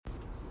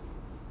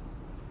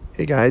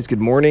Hey guys, good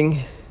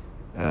morning.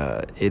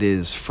 It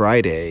is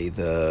Friday, is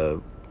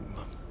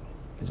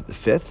it the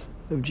 5th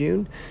of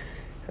June?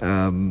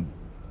 And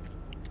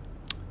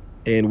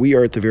we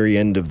are at the very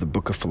end of the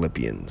book of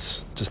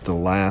Philippians, just the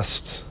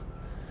last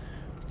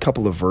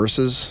couple of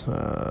verses,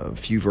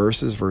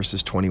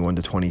 verses 21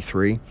 to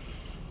 23.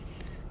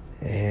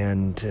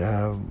 And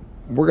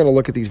we're going to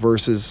look at these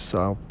verses.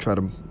 I'll try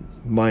to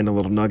mine a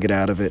little nugget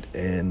out of it,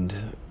 and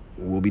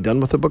we'll be done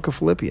with the book of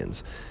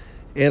Philippians.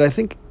 And I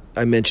think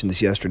I mentioned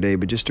this yesterday,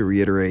 but just to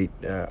reiterate,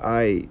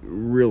 I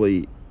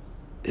really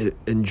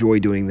enjoy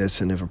doing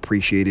this and have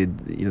appreciated,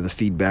 the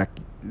feedback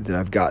that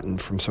I've gotten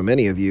from so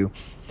many of you.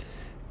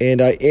 And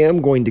I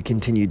am going to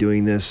continue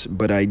doing this,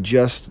 but I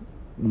just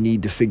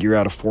need to figure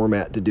out a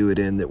format to do it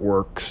in that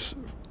works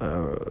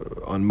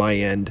on my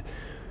end.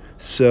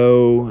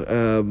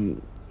 So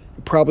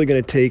probably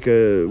going to take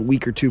a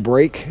week or two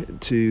break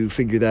to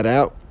figure that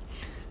out,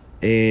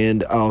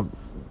 and I'll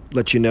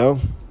let you know.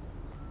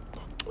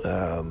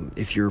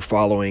 If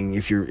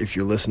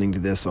you're listening to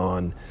this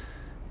on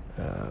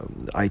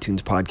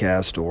iTunes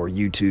podcast or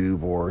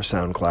YouTube or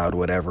SoundCloud,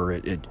 whatever,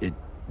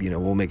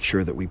 we'll make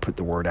sure that we put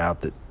the word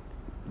out that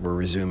we're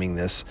resuming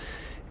this.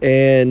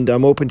 And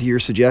I'm open to your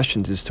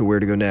suggestions as to where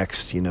to go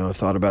next. I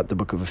thought about the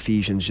book of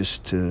Ephesians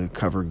just to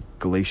cover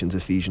Galatians,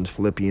 Ephesians,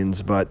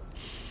 Philippians, but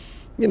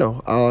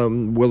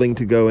I'm willing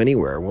to go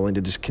anywhere, willing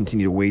to just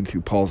continue to wade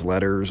through Paul's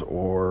letters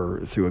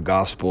or through a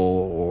gospel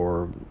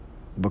or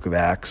book of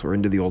Acts or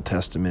into the Old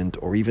Testament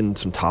or even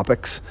some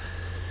topics.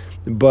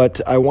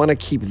 But I want to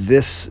keep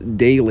this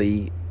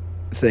daily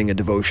thing a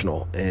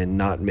devotional and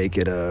not make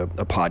it a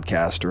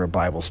podcast or a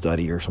Bible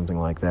study or something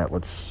like that.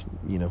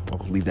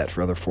 I'll leave that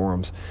for other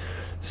forums.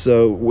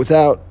 So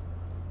without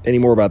any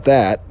more about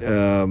that,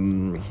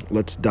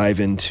 let's dive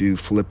into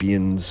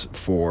Philippians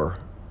 4,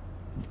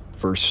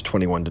 verse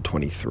 21 to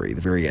 23,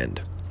 the very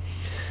end.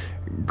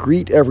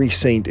 Greet every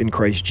saint in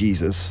Christ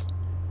Jesus.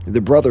 The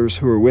brothers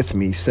who are with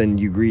me send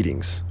you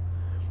greetings.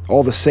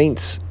 All the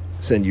saints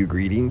send you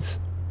greetings,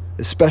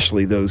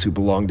 especially those who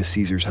belong to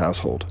Caesar's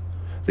household.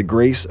 The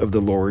grace of the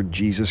Lord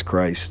Jesus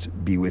Christ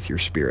be with your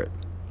spirit.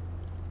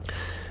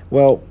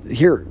 Well,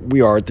 here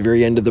we are at the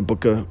very end of the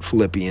book of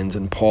Philippians,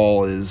 and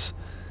Paul is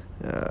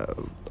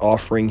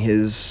offering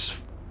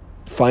his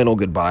final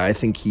goodbye. I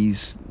think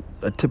he's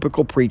a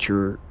typical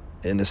preacher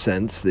in a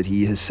sense that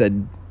he has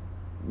said,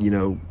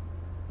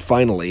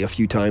 finally a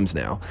few times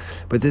now,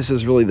 but this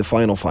is really the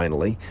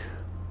finally,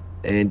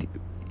 and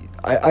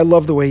I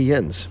love the way he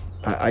ends.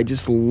 I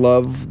just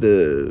love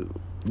the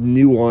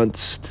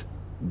nuanced,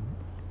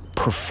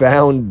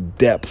 profound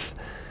depth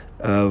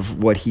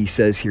of what he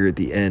says here at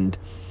the end.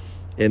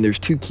 And there's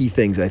two key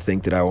things I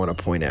think that I want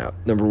to point out.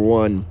 Number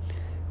one,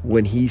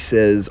 when he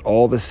says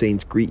all the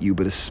saints greet you,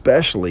 but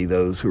especially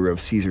those who are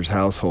of Caesar's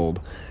household,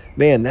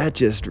 man, that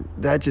just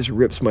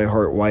rips my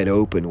heart wide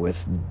open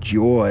with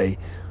joy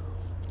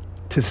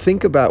to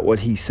think about what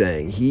he's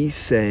saying. He's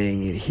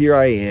saying, here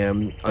I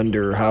am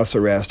under house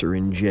arrest or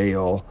in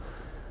jail,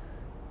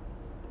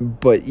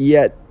 but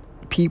yet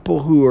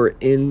people who are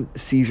in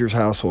Caesar's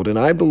household, and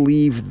I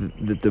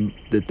believe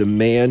that the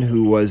man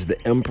who was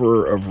the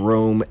emperor of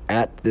Rome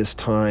at this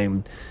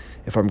time,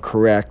 if I'm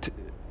correct,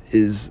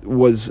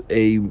 was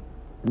a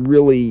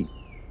really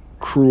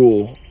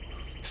cruel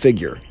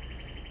figure.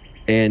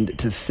 And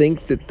to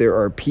think that there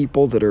are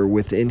people that are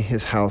within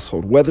his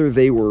household, whether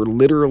they were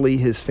literally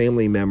his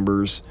family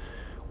members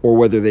or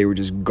whether they were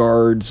just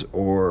guards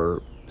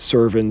or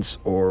servants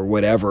or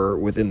whatever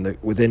within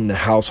the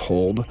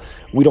household,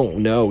 we don't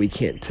know, we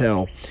can't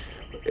tell.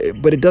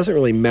 But it doesn't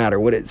really matter.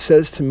 What it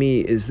says to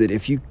me is that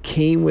if you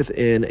came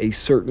within a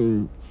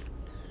certain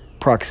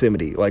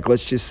proximity, like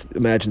let's just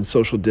imagine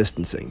social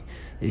distancing,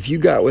 if you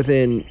got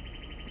within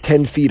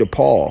 10 feet of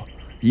Paul,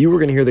 you were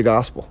going to hear the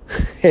gospel.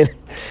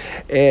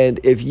 And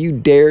if you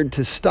dared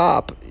to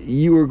stop,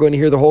 you were going to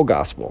hear the whole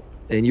gospel,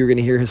 and you're going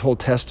to hear his whole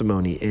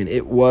testimony. And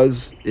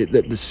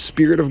that the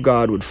Spirit of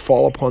God would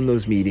fall upon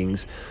those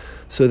meetings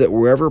so that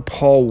wherever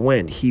Paul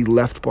went, he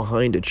left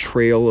behind a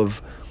trail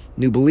of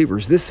new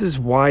believers. This is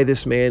why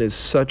this man is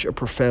such a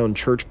profound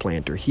church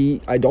planter.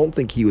 I don't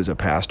think he was a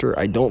pastor.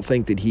 I don't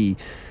think that he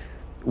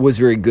was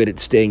very good at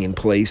staying in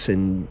place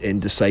and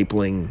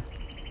discipling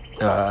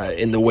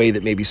in the way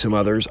that maybe some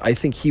others. I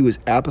think he was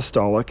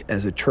apostolic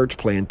as a church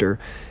planter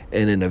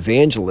and an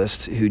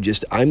evangelist who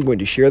I'm going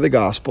to share the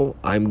gospel.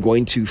 I'm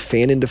going to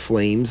fan into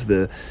flames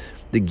the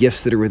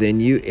gifts that are within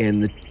you,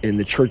 and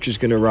the church is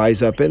going to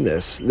rise up in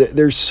this.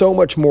 There's so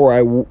much more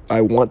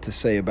I want to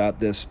say about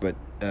this, but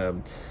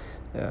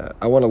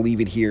I want to leave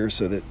it here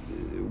so that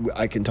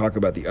I can talk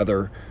about the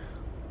other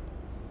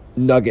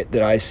nugget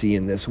that I see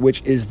in this,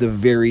 which is the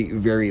very,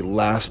 very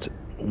last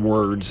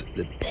words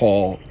that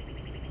Paul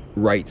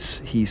writes.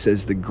 He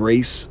says, "The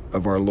grace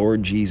of our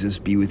Lord Jesus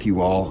be with you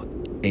all.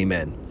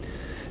 Amen."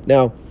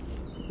 Now,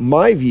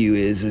 my view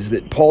is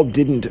that Paul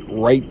didn't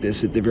write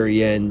this at the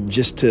very end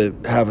just to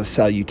have a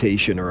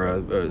salutation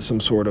or some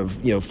sort of,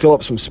 fill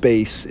up some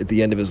space at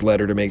the end of his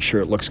letter to make sure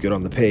it looks good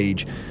on the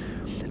page.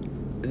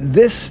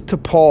 this to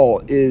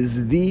Paul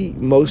is the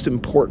most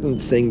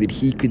important thing that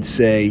he could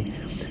say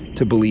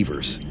to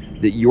believers,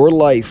 that your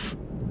life,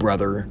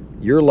 brother,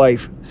 your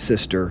life,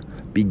 sister,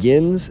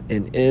 begins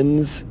and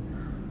ends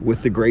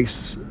with the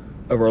grace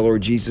of our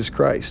Lord Jesus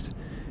Christ.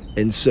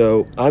 And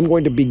so I'm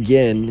going to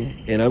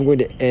begin and I'm going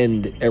to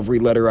end every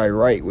letter I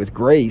write with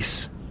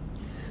grace,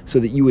 so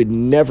that you would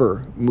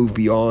never move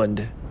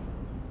beyond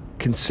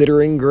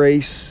considering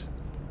grace,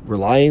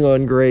 relying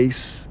on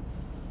grace,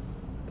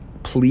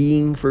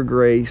 pleading for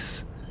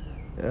grace,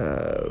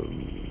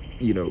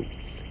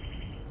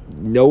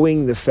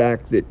 knowing the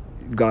fact that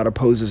God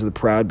opposes the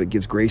proud but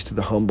gives grace to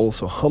the humble.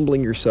 So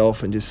humbling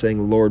yourself and just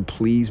saying, Lord,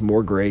 please,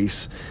 more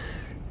grace.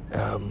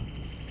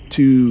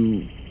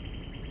 To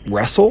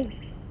wrestle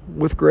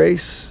with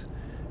grace,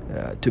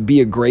 to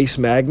be a grace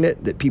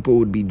magnet, that people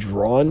would be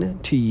drawn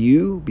to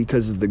you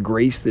because of the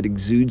grace that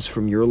exudes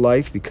from your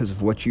life, because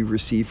of what you've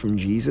received from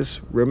Jesus.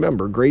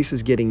 Remember, grace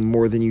is getting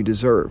more than you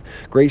deserve.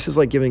 Grace is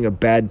like giving a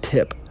bad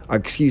tip.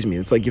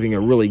 It's like giving a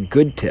really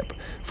good tip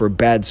for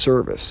bad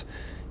service,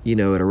 at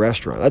a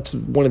restaurant. That's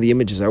one of the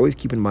images I always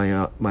keep in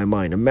my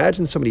mind.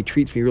 Imagine somebody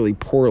treats me really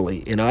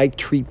poorly and I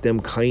treat them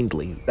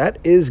kindly. That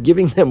is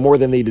giving them more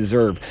than they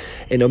deserve.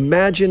 And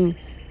imagine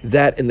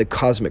that in the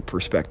cosmic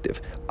perspective.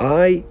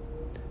 I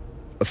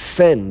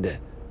offend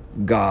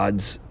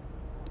God's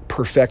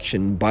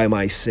perfection by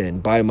my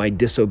sin, by my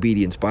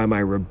disobedience, by my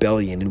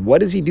rebellion. And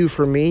what does he do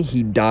for me?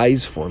 He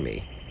dies for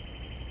me.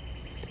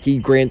 He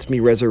grants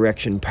me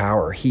resurrection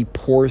power. He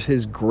pours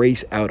his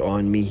grace out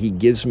on me. He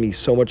gives me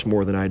so much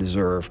more than I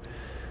deserve.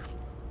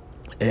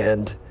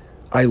 And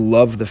I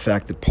love the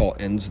fact that Paul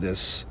ends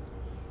this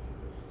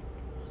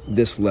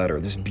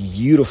letter, this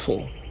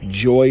beautiful,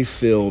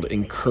 joy-filled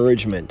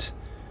encouragement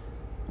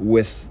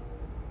with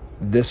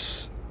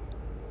this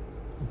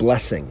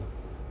blessing.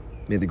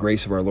 May the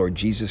grace of our Lord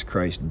Jesus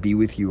Christ be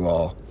with you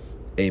all.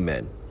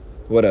 Amen.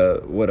 What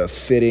a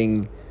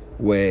fitting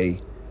way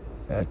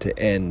to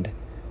end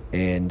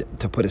and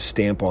to put a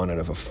stamp on it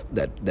of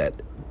that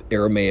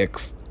Aramaic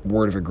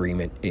word of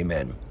agreement.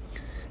 Amen.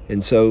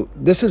 And so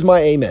this is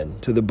my amen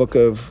to the book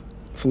of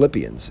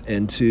Philippians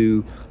and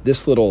to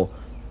this little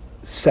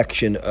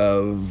section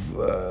of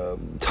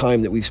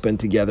time that we've spent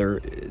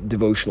together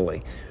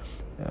devotionally.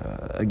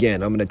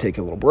 Again, I'm going to take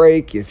a little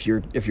break. If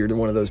you're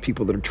one of those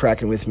people that are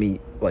tracking with me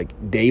like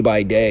day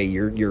by day,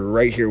 you're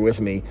right here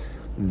with me,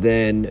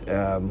 then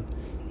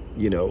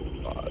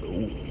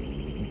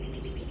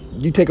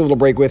you take a little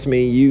break with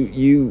me.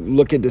 You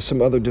look into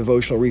some other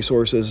devotional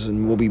resources,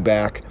 and we'll be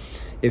back.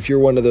 If you're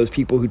one of those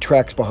people who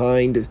tracks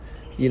behind,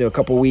 a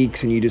couple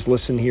weeks and you just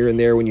listen here and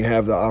there when you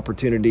have the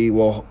opportunity,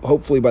 well,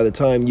 hopefully by the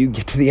time you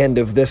get to the end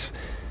of this,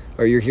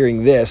 or you're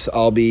hearing this,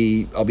 I'll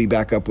be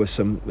back up with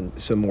some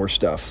more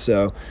stuff.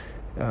 So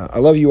I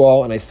love you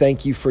all, and I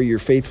thank you for your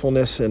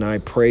faithfulness, and I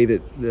pray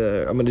that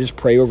I'm going to just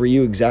pray over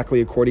you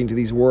exactly according to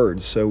these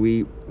words. So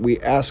we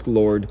ask,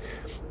 Lord,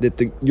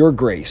 that your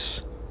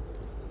grace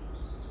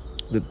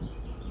would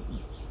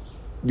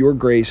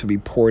be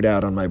poured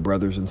out on my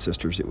brothers and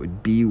sisters. It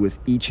would be with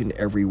each and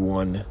every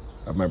one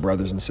of my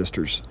brothers and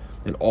sisters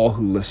and all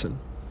who listen.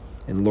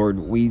 And Lord,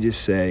 we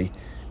just say,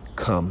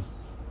 come.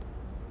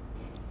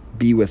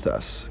 Be with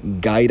us,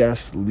 guide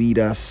us, lead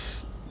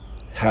us,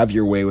 have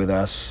your way with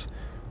us.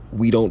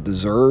 We don't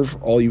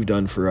deserve all you've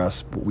done for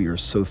us, but we are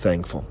so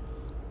thankful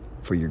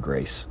for your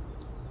grace.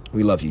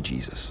 We love you,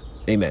 Jesus.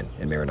 Amen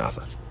and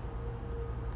Maranatha.